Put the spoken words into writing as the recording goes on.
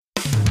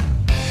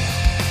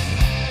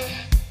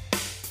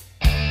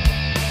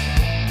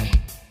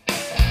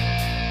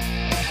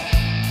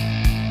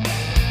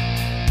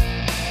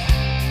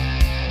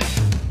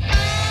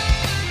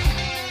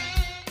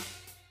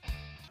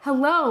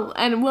Hello,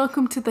 and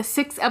welcome to the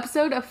 6th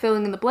episode of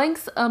Filling in the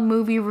Blanks, a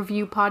movie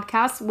review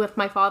podcast with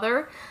my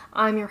father.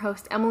 I'm your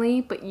host,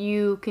 Emily, but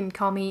you can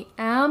call me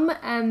Em,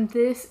 and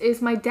this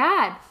is my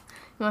dad.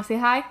 You want to say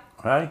hi?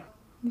 Hi.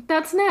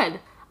 That's Ned.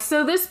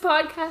 So this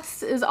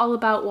podcast is all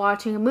about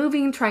watching a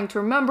movie and trying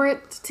to remember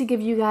it to give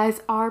you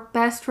guys our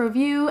best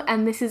review,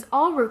 and this is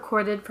all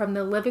recorded from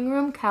the living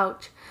room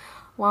couch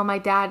while my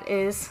dad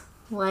is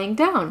laying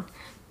down.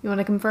 You want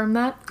to confirm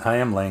that? I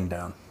am laying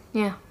down.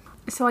 Yeah.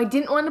 So I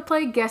didn't want to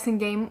play a guessing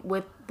game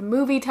with the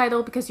movie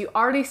title because you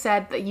already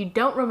said that you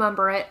don't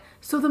remember it.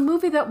 So the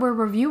movie that we're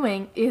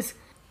reviewing is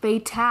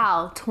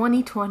Fatale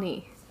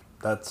 2020.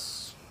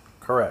 That's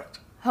correct.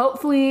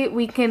 Hopefully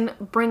we can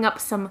bring up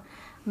some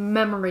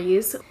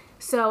memories.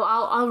 So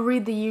I'll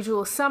read the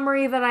usual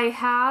summary that I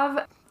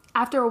have.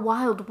 After a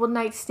wild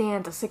one-night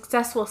stand, a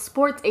successful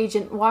sports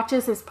agent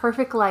watches his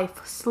perfect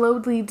life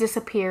slowly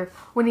disappear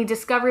when he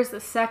discovers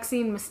the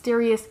sexy and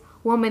mysterious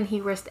woman he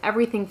risked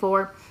everything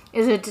for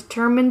is a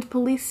determined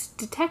police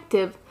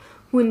detective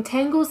who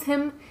entangles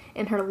him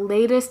in her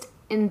latest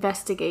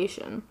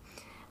investigation.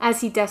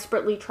 As he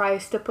desperately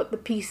tries to put the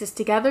pieces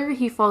together,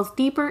 he falls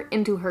deeper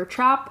into her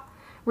trap,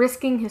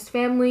 risking his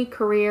family,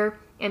 career,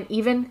 and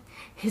even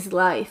his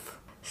life.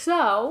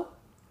 So,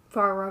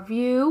 for our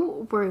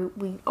review,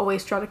 we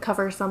always try to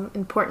cover some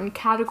important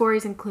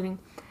categories, including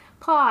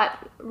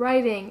plot,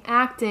 writing,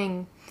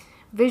 acting,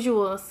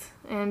 visuals,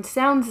 and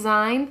sound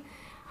design.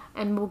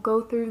 And we'll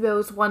go through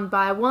those one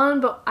by one,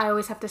 but I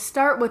always have to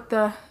start with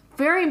the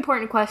very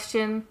important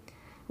question: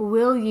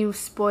 will you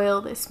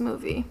spoil this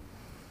movie?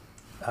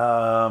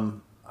 I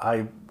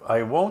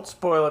won't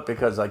spoil it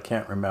because I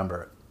can't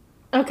remember it.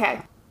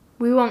 Okay.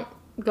 We won't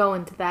go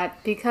into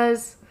that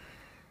because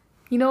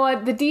you know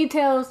what? The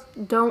details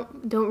don't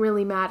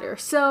really matter.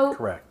 So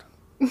Correct.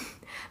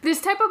 This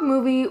type of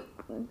movie,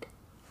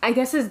 I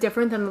guess, is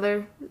different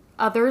than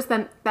others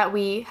that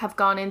we have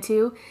gone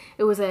into.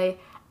 It was a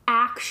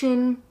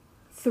action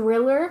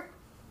thriller.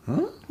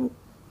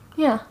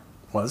 Yeah.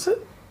 Was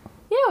it?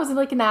 Yeah, it was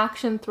like an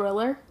action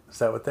thriller. Is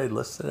that what they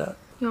listed at?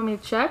 You want me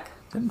to check?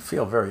 Didn't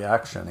feel very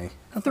action-y.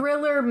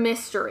 Thriller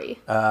mystery.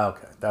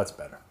 Okay, that's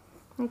better.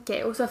 Okay,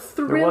 it was a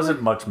thriller. There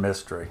wasn't much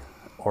mystery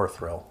or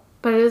thrill.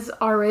 But it is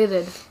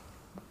R-rated.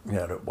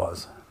 Yeah, it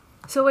was.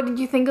 So what did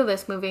you think of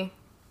this movie?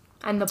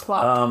 And the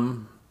plot?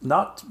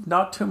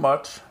 Not too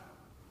much.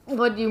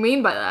 What do you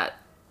mean by that?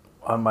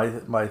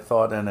 My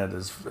thought in it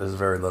is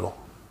very little.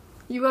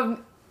 You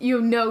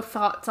have no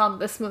thoughts on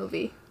this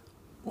movie.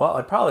 Well,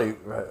 I probably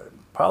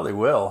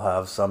will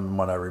have some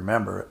when I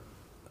remember it.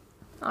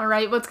 All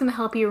right, what's going to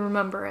help you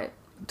remember it?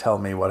 Tell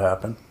me what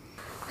happened.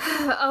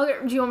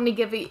 Do you want me to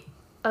give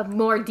a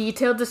more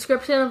detailed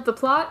description of the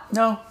plot?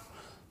 No.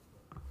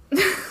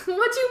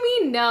 What do you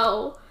mean,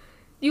 no?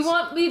 You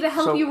want me to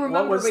help you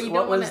remember, but you don't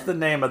want to... What was the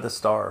name of the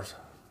stars?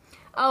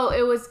 Oh,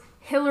 it was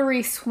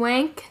Hilary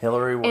Swank.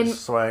 Hilary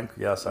Swank.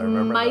 Yes, I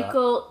remember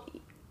Michael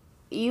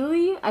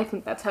Ealy? I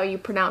think that's how you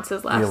pronounce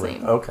his last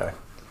name. Okay.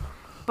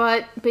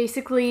 But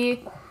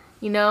basically,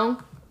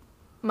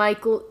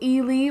 Michael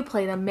Ealy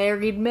played a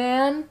married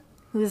man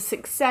who's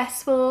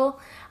successful,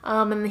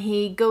 and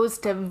he goes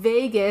to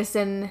Vegas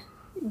and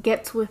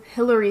gets with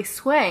Hilary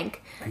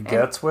Swank.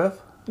 Gets with?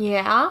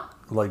 Yeah.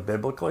 Like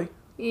biblically?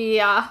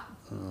 Yeah.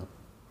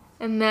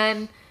 And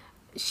then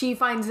she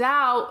finds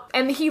out,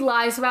 and he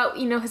lies about,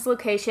 his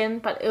location,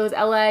 but it was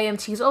LA,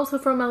 and she's also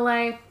from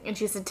LA, and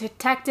she's a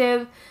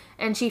detective,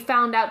 and she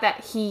found out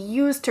that he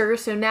used her,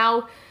 so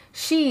now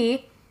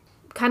she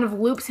kind of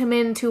loops him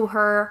into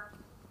her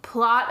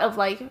plot of,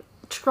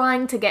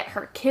 trying to get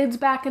her kids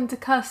back into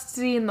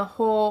custody, and the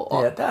whole...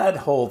 Yeah, that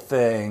whole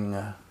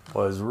thing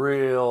was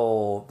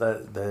real.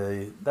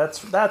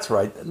 That's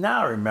right.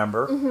 Now I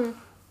remember. Mm-hmm.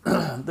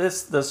 The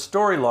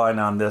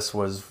storyline on this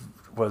was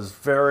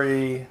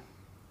very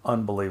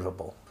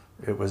unbelievable.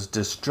 It was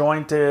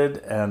disjointed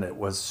and it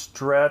was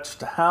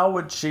stretched. How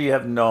would she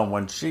have known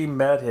when she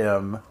met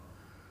him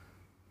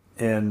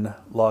in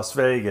Las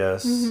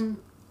Vegas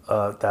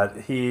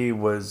that he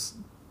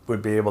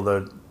would be able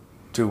to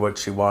do what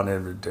she wanted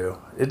him to do?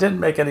 It didn't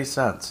make any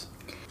sense.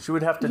 She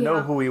would have to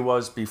know who he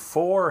was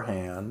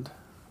beforehand.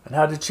 And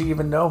how did she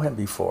even know him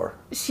before?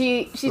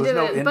 She didn't.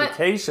 There was no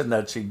indication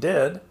that she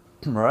did.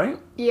 Right?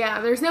 Yeah,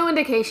 there's no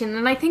indication.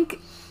 And I think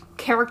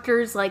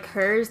characters like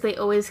hers, they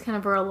always kind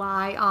of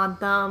rely on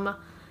them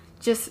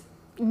just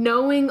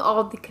knowing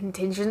all the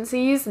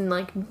contingencies and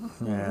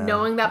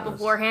knowing that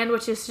beforehand,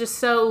 which is just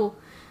so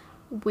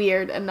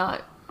weird and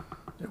not...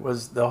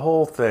 The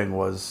whole thing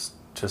was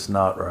just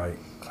not right.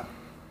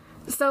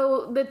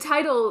 So the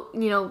title,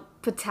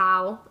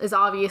 Fatale, is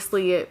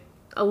obviously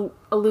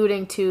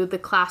alluding to the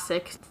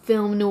classic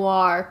film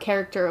noir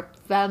character of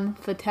femme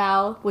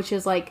fatale, which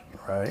is right.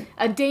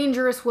 A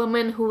dangerous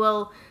woman who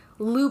will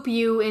loop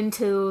you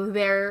into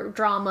their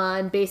drama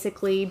and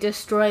basically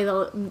destroy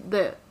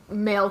the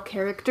male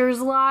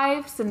characters'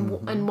 lives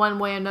in one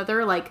way or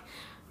another,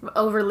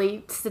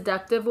 overly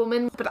seductive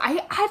woman. But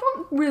I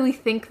don't really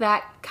think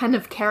that kind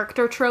of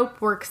character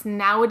trope works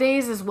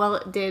nowadays as well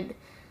it did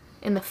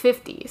in the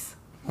 50s.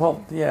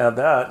 Well, yeah,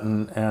 that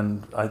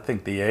and I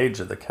think the age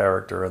of the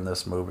character in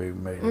this movie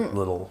made it a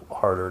little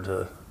harder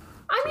to.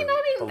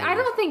 I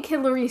don't think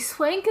Hilary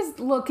Swank is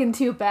looking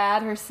too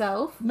bad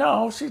herself.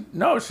 No,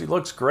 she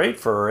looks great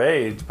for her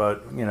age,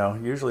 but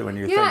usually when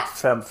you think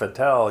femme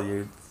fatale,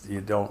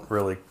 you don't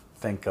really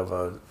think of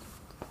a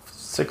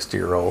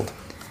 60-year-old.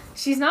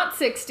 She's not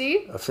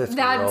 60. A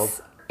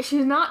 50-year-old.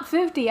 She's not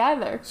 50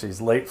 either.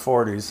 She's late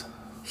 40s.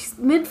 She's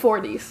mid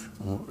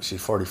 40s.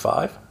 She's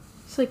 45?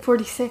 She's like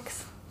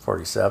 46.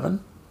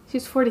 47?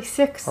 She's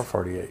 46. Or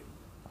 48? I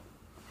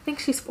think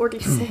she's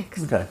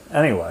 46. Okay.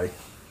 Anyway,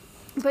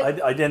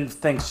 But I didn't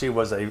think she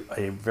was a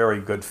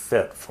very good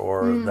fit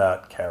for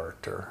that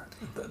character,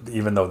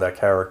 even though that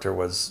character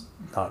was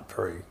not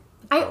very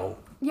well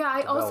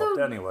developed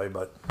anyway.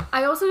 But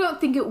I also don't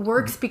think it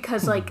works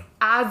because, like,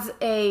 as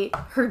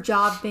her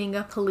job being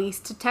a police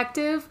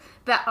detective,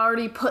 that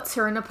already puts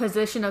her in a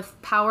position of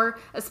power,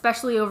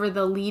 especially over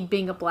the lead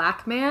being a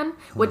black man,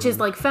 which is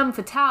like femme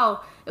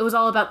fatale. It was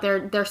all about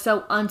they're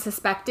so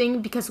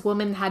unsuspecting because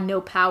women had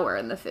no power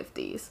in the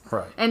 50s.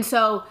 Right. And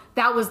so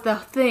that was the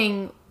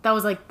thing. That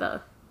was like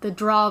the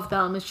draw of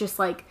them. It's just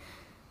like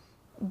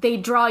they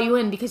draw you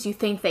in because you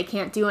think they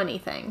can't do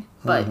anything.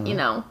 But,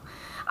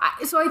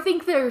 so I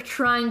think they're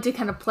trying to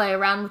kind of play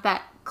around with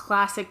that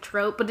classic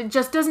trope, but it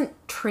just doesn't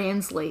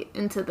translate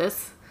into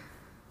this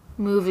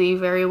movie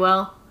very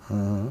well.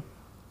 Mm-hmm.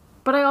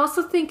 But I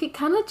also think it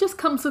kind of just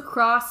comes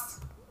across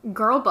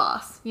girl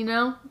boss,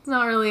 It's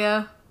not really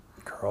a...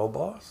 Girl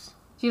boss?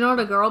 Do you know what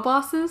a girl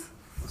boss is?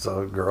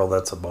 So a girl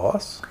that's a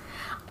boss?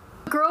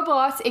 Girl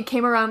boss, it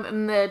came around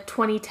in the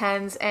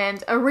 2010s,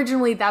 and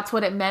originally that's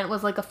what it meant,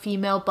 was like a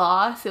female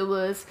boss. It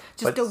was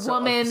just a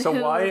woman who...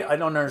 So why, I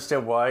don't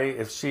understand why,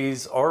 if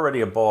she's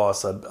already a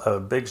boss, a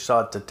big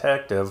shot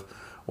detective,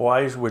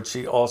 why would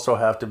she also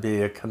have to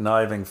be a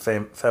conniving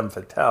femme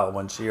fatale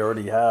when she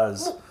already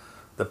has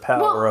the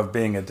power of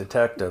being a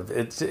detective?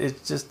 It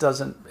just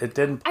doesn't, it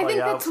didn't play out.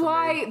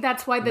 I think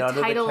that's why the None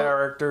title... of the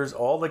characters,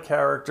 all the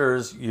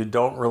characters, you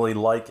don't really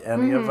like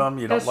any of them.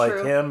 You don't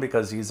like him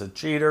because he's a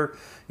cheater.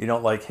 You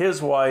don't like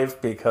his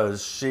wife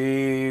because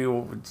she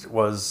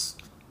was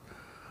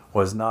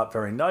not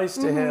very nice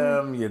to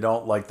him. You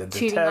don't like the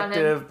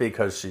detective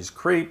because she's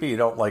creepy. You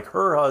don't like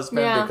her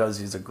husband because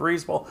he's a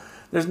greaseball.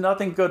 There's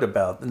nothing good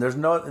about them.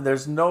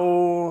 There's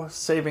no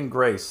saving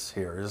grace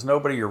here. There's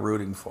nobody you're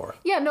rooting for.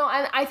 Yeah, no,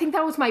 and I think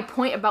that was my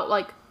point about,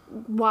 like,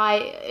 why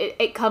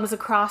it comes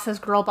across as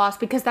girl boss,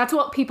 because that's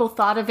what people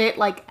thought of it,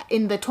 like,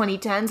 in the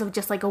 2010s, of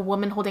just, like, a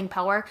woman holding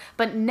power.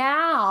 But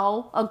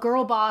now, a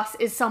girl boss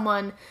is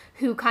someone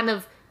who kind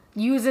of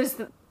uses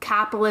the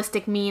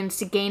capitalistic means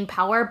to gain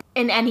power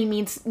in any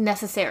means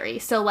necessary.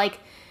 So, like,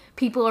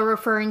 people are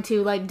referring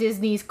to, like,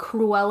 Disney's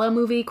Cruella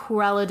movie.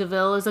 Cruella de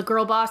Vil is a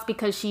girl boss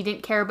because she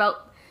didn't care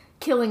about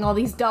killing all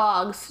these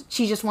dogs.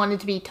 She just wanted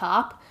to be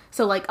top.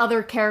 So, like,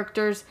 other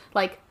characters,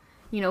 like,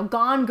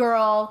 Gone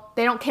Girl,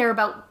 they don't care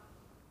about,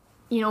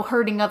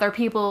 hurting other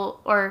people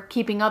or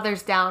keeping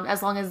others down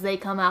as long as they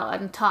come out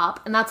on top.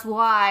 And that's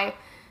why,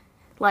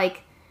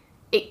 like,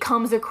 it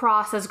comes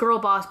across as girl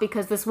boss,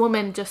 because this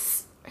woman,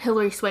 just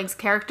Hilary Swank's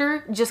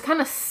character, just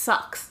kind of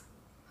sucks.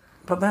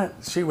 But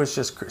she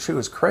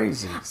was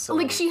crazy. So.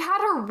 Like, she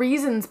had her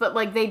reasons, but,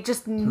 like, they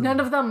just, none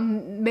of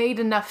them made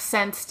enough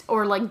sense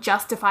or, like,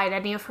 justified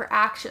any of her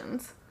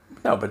actions.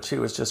 No, but she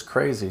was just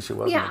crazy. She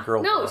wasn't a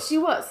girl boss. No, she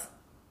was.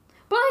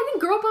 But I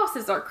think girl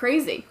bosses are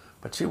crazy.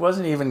 But she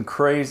wasn't even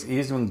crazy,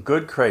 even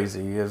good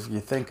crazy, if you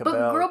think about...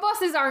 But girl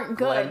bosses aren't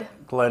good.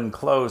 Glenn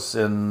Close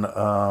in,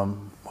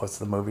 what's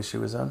the movie she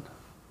was in?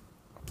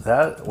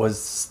 That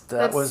was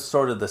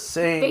sort of the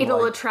same...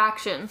 Fatal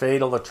Attraction.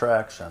 Fatal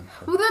Attraction.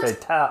 Well,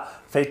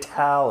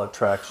 Fatal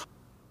Attraction.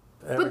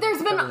 But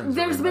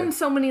there's been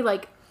so many,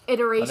 like,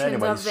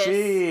 iterations of this.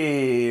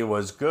 She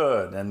was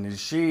good, and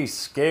she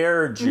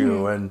scared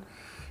you, and...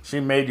 She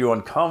made you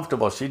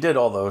uncomfortable. She did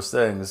all those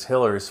things.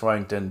 Hilary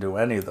Swank didn't do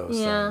any of those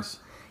things.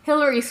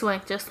 Hilary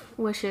Swank just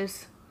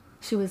wishes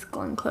she was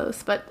Glenn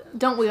Close. But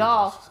don't we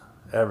all?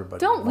 Everybody.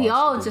 Don't we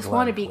all just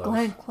want to be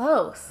Glenn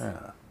Close?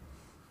 Yeah.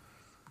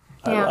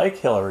 I like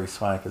Hilary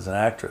Swank as an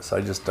actress.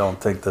 I just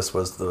don't think this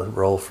was the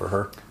role for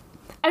her.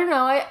 I don't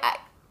know.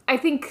 I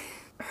think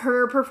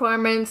her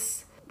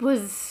performance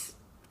was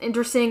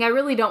interesting. I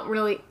really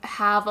don't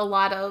have a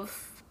lot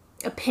of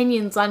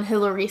opinions on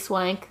Hilary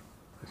Swank.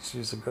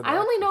 She's a good actress. I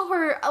only know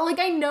her, like,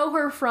 I know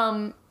her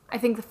from, I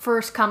think the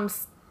first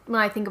comes,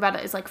 when I think about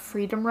it, is like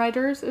Freedom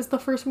Writers is the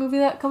first movie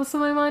that comes to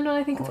my mind when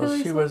I think of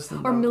Hilary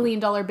Swank. Or $1 Million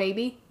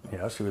Baby.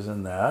 Yeah, she was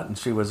in that. And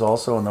she was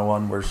also in the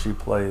one where she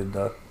played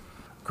a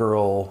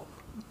girl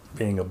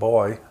being a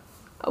boy.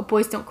 Oh,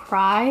 Boys Don't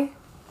Cry?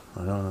 I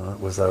don't know.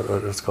 Was that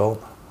what it's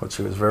called? But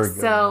she was very good.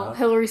 So,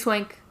 Hilary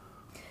Swank.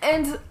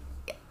 And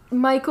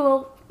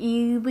Michael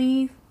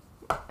Ealy,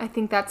 I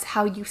think that's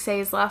how you say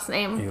his last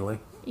name.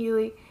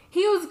 Ealy.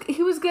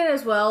 He was good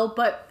as well,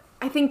 but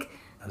I think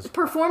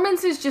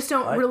performances just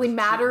don't really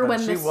matter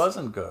when she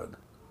wasn't good.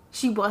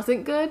 She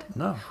wasn't good?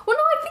 No. Well,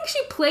 no, I think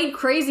she played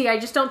crazy. I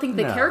just don't think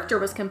the character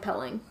was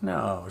compelling.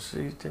 No,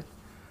 she did.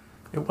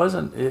 It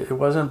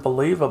wasn't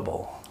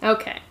believable.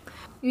 Okay.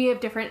 We have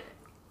different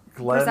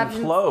Glenn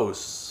perceptions.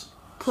 Close.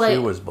 She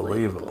was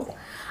believable.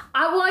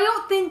 I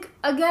don't think,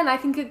 again, I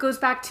think it goes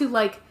back to,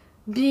 like,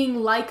 being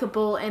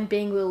likable and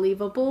being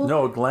believable.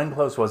 No, Glenn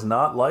Close was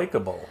not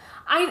likable.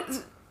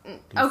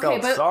 You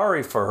felt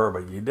sorry for her,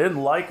 but you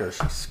didn't like her.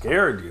 She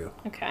scared you.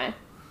 Okay.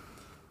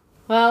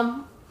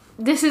 Well,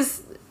 this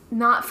is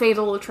not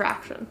Fatal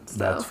Attraction. So.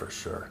 That's for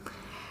sure.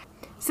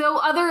 So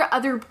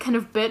other kind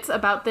of bits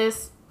about the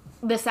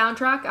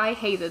soundtrack, I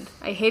hated.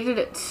 I hated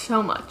it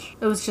so much.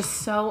 It was just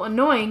so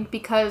annoying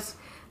because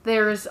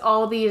there's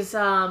all these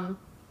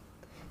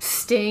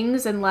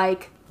stings and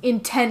like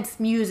intense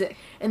music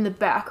in the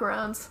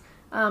backgrounds.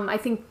 I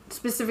think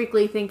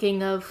specifically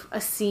thinking of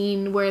a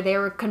scene where they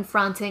were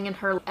confronting in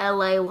her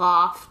LA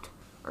loft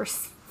or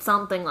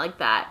something like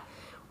that,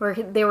 where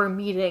they were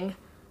meeting.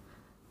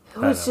 It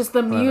was just,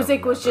 the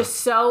music was just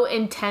so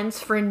intense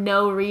for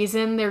no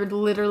reason. They're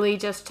literally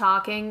just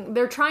talking.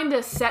 They're trying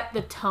to set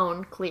the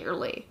tone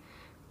clearly,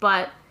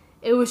 but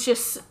it was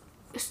just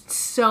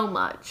so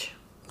much.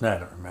 I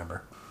don't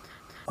remember.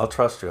 I'll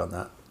trust you on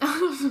that.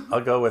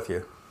 I'll go with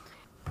you.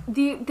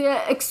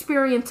 The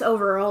experience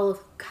overall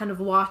of kind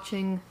of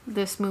watching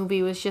this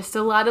movie was just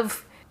a lot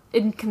of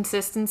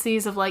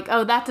inconsistencies of like,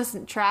 oh, that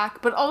doesn't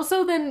track. But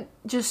also then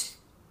just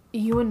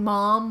you and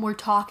Mom were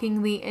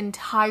talking the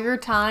entire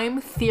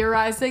time,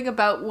 theorizing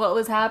about what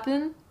was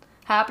happening.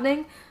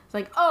 It's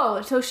like,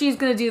 oh, so she's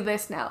going to do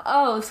this now.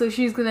 Oh, so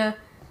she's going to...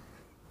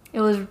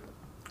 It was...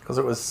 Because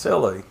it was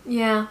silly.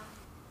 Yeah.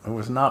 It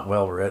was not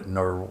well written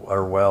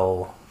or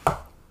well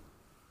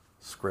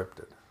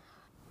scripted.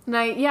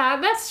 Yeah,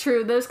 that's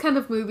true. Those kind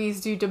of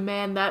movies do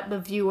demand that the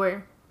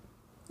viewer.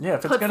 Yeah,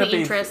 if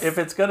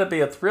it's gonna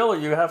be a thriller,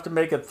 you have to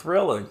make it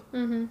thrilling.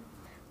 Mm-hmm.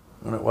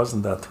 And it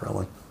wasn't that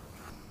thrilling.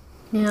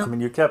 Yeah. I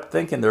mean, you kept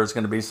thinking there was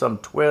going to be some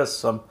twist,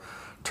 some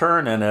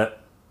turn in it,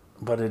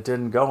 but it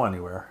didn't go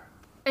anywhere.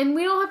 And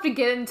we don't have to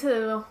get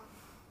into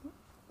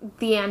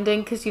the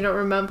ending because you don't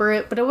remember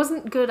it, but it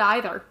wasn't good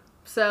either.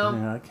 So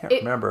yeah, I can't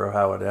remember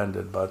how it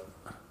ended, but.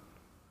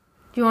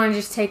 Do you want to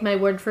just take my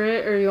word for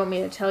it, or you want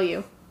me to tell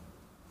you?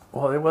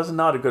 Well, it was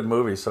not a good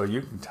movie, so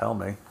you can tell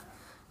me.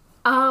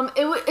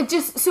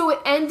 It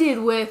ended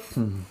with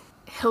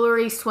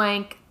Hilary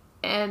Swank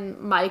and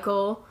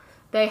Michael.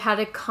 They had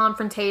a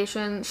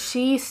confrontation.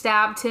 She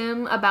stabbed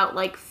him about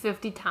like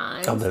 50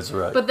 times. Oh, that's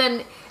right. But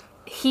then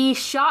he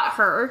shot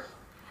her,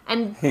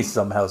 and he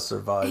somehow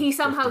survived. He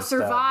somehow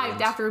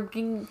survived after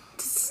being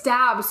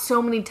stabbed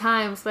so many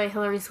times by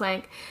Hilary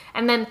Swank.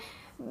 And then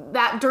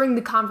during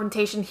the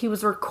confrontation, he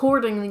was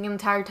recording the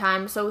entire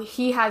time. So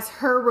he has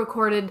her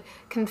recorded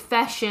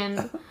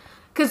confession.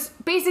 Because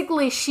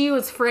basically she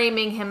was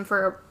framing him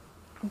for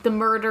the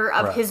murder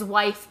of his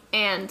wife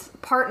and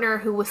partner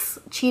who was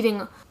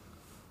cheating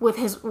with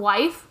his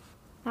wife.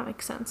 That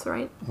makes sense,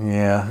 right?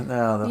 Yeah,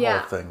 no, the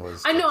whole thing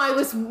was... I know,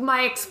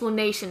 my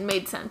explanation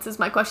made sense, is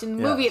my question.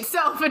 The movie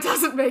itself, it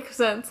doesn't make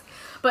sense.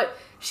 But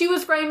she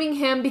was framing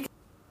him,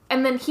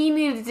 and then he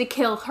needed to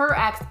kill her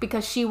ex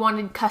because she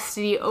wanted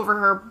custody over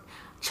her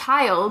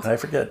child. And I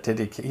forget, he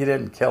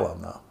didn't kill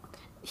him, though.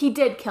 He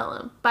did kill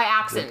him by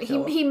accident.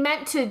 He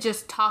meant to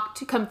just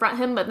confront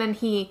him, but then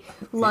he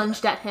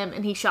lunged at him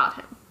and he shot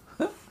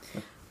him.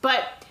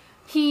 But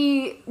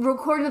he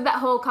recorded that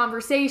whole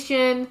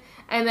conversation,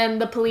 and then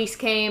the police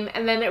came,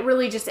 and then it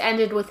really just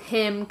ended with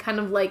him kind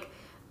of like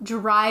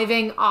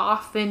driving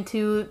off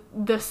into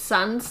the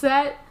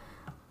sunset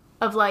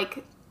of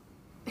like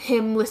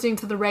him listening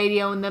to the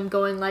radio and them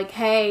going like,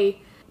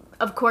 hey,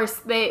 of course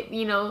they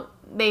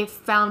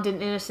found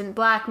an innocent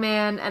black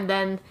man, and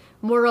then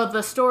moral of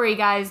the story,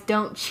 guys,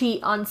 don't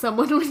cheat on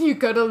someone when you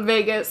go to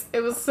Vegas.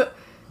 It was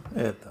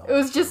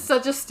just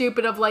such a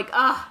stupid of like,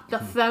 the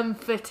femme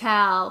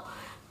fatale.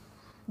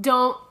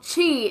 Don't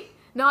cheat.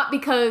 Not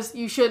because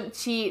you shouldn't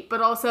cheat,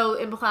 but also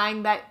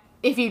implying that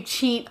if you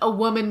cheat, a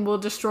woman will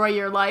destroy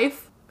your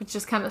life, which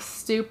is kind of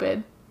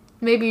stupid.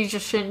 Maybe you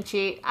just shouldn't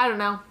cheat. I don't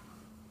know.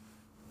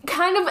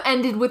 Kind of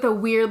ended with a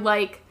weird,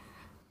 like,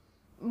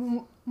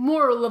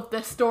 moral of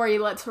the story,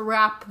 let's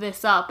wrap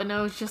this up. And it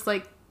was just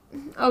like,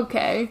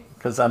 okay.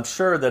 Because I'm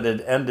sure that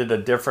it ended a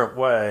different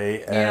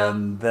way,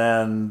 and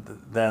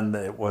then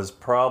it was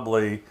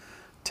probably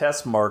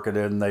test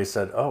marketed, and they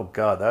said, "Oh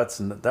God,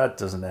 that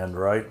doesn't end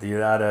right.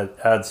 You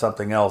add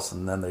something else,"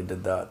 and then they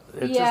did that.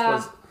 It just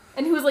was.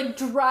 And he was like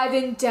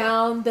driving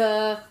down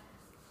the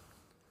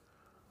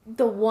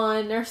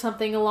one or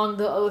something along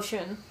the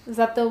ocean. Is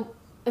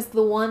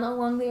the one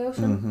along the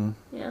ocean?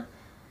 Mm-hmm. Yeah.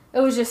 It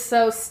was just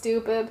so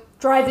stupid.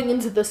 Driving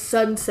into the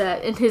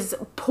sunset in his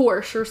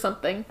Porsche or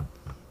something.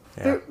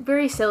 Yeah.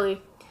 Very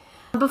silly.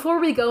 Before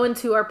we go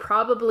into our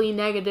probably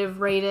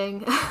negative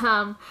rating,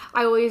 I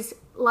always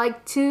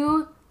like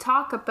to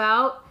talk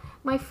about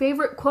my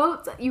favorite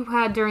quotes that you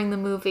had during the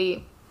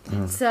movie.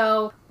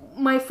 So,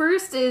 my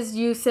first is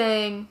you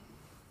saying,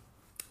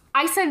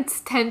 "I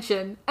sense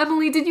tension."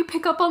 Emily, did you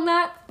pick up on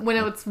that? When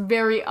it was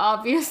very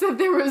obvious that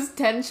there was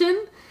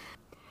tension.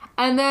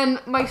 And then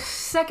my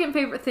second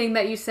favorite thing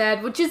that you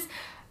said, which is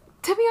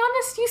To be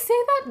honest, you say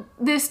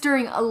this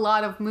during a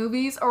lot of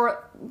movies,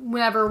 or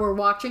whenever we're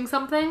watching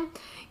something.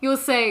 You'll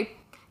say,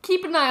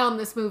 keep an eye on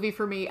this movie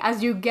for me,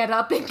 as you get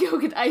up and go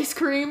get ice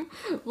cream,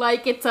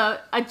 like it's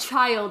a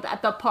child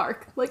at the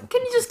park. Like,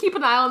 can you just keep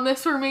an eye on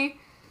this for me?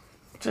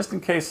 Just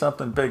in case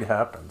something big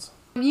happens.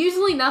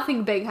 Usually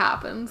nothing big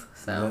happens,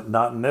 so.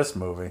 Not in this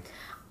movie.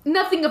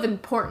 Nothing of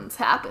importance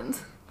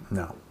happens.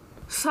 No.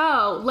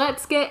 So,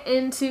 let's get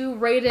into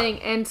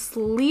rating and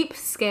sleep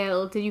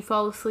scale. Did you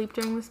fall asleep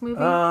during this movie?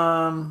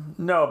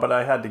 No, but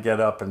I had to get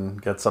up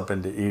and get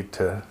something to eat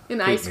to keep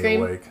ice me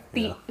cream. awake.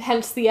 Yeah.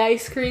 Hence the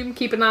ice cream.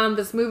 Keep an eye on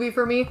this movie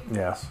for me.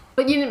 Yes.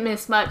 But you didn't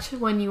miss much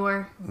when you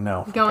were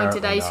going to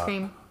the ice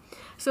cream.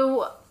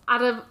 So,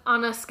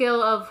 on a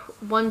scale of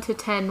 1 to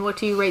 10, what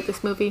do you rate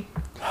this movie?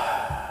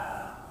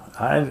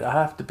 I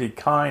have to be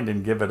kind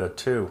and give it a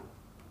 2.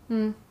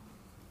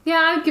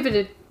 Yeah, I'd give it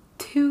a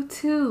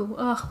 2-2.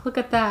 Oh, look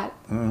at that.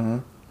 Mm-hmm.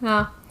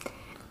 Yeah.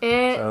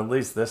 So at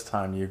least this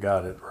time you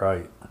got it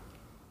right.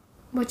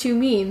 What do you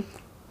mean?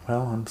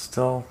 Well, I'm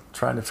still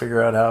trying to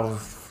figure out how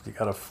you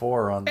got a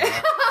 4 on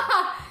that.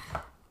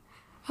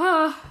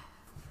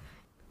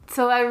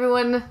 So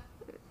everyone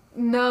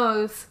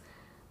knows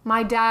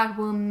my dad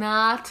will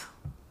not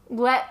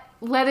let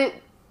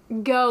it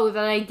go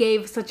that I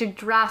gave such a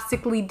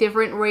drastically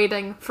different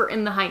rating for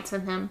In the Heights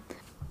than him.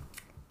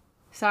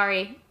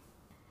 Sorry.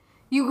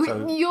 You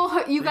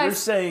guys. You're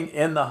saying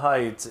In the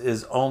Heights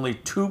is only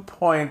 2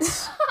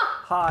 points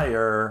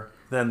higher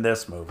than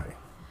this movie.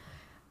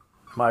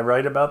 Am I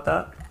right about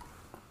that?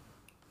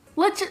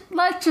 Let's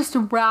just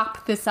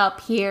wrap this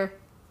up here.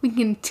 We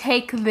can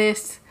take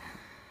this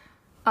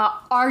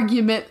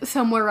argument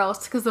somewhere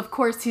else, because of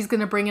course he's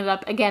gonna bring it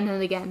up again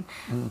and again.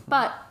 Mm-hmm.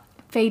 But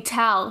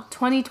Fatale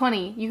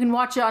 2020, you can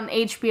watch it on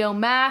HBO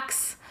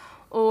Max,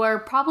 or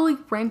probably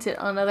rent it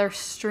on other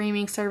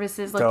streaming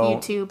services like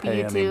YouTube.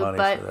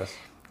 But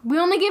we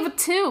only gave it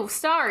 2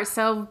 stars,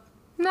 so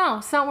no,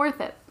 it's not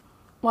worth it.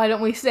 Why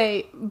don't we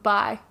say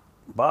bye?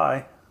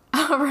 Bye.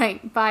 All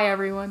right, bye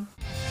everyone.